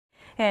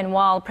And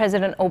while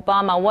President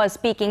Obama was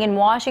speaking in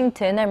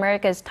Washington,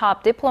 America's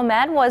top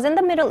diplomat was in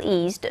the Middle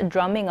East,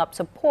 drumming up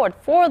support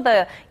for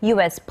the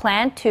U.S.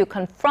 plan to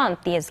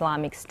confront the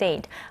Islamic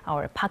State.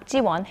 Our Park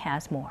Ji-won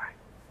has more.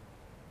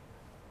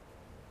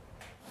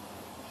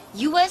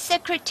 U.S.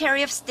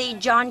 Secretary of State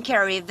John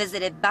Kerry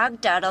visited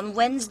Baghdad on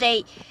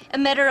Wednesday, a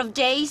matter of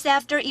days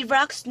after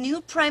Iraq's new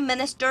Prime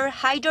Minister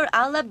Haider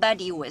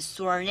al-Abadi was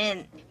sworn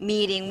in.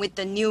 Meeting with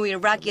the new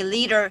Iraqi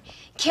leader,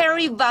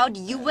 Kerry vowed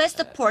U.S.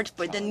 support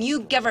for the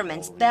new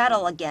government's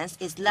battle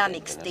against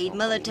Islamic State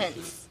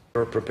militants.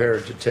 We're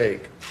prepared to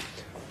take,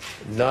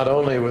 not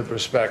only with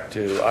respect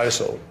to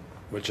ISIL,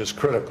 which is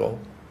critical,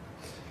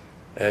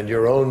 and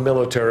your own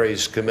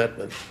military's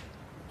commitment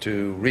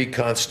to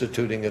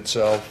reconstituting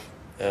itself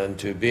and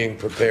to being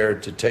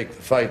prepared to take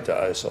the fight to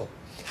ISIL,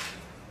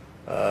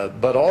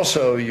 but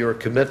also your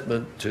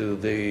commitment to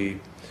the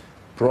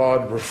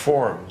broad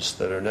reforms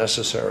that are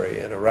necessary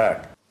in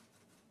Iraq.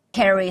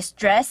 Kerry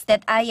stressed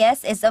that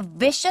IS is a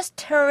vicious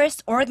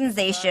terrorist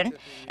organization,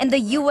 and the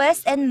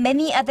U.S. and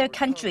many other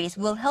countries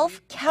will help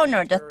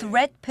counter the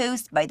threat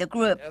posed by the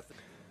group.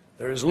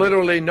 There is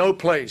literally no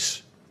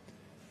place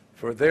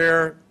for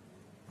their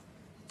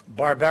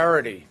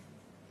barbarity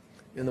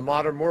in the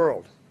modern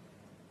world.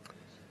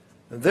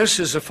 And this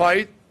is a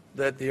fight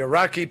that the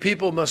Iraqi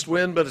people must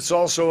win, but it's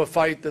also a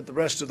fight that the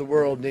rest of the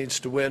world needs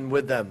to win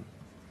with them.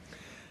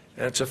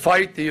 And it's a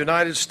fight the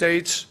United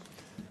States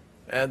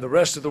and the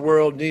rest of the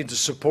world need to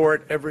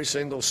support every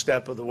single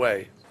step of the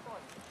way.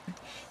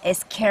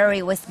 As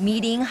Kerry was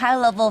meeting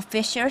high-level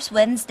officials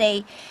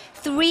Wednesday,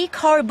 3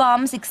 car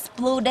bombs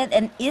exploded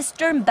in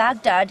eastern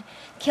Baghdad,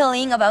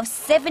 killing about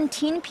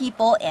 17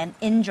 people and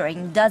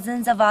injuring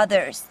dozens of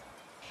others.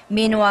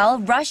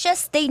 Meanwhile, Russia's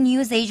state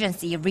news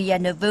agency RIA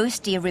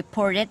Novosti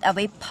reported of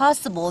a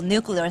possible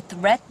nuclear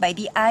threat by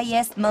the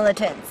IS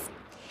militants.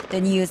 The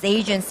news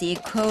agency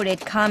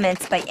quoted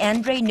comments by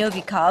Andrei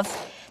Novikov,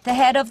 the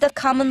head of the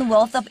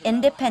Commonwealth of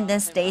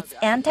Independent States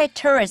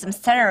Anti-Terrorism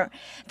Center,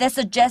 that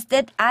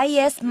suggested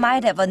IS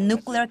might have a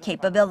nuclear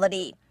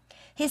capability.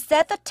 He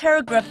said the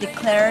terror group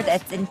declared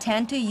its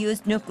intent to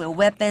use nuclear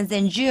weapons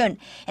in June,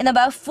 and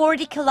about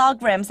 40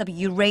 kilograms of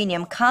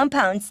uranium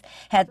compounds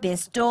had been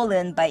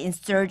stolen by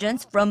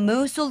insurgents from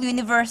Mosul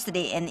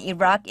University in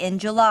Iraq in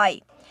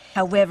July.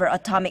 However,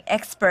 atomic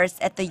experts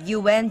at the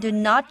UN do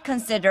not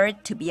consider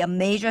it to be a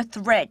major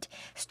threat,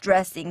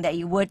 stressing that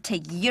it would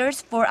take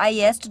years for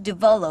IS to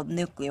develop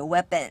nuclear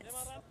weapons.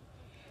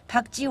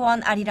 Park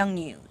Ji-won, Arirang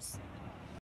News.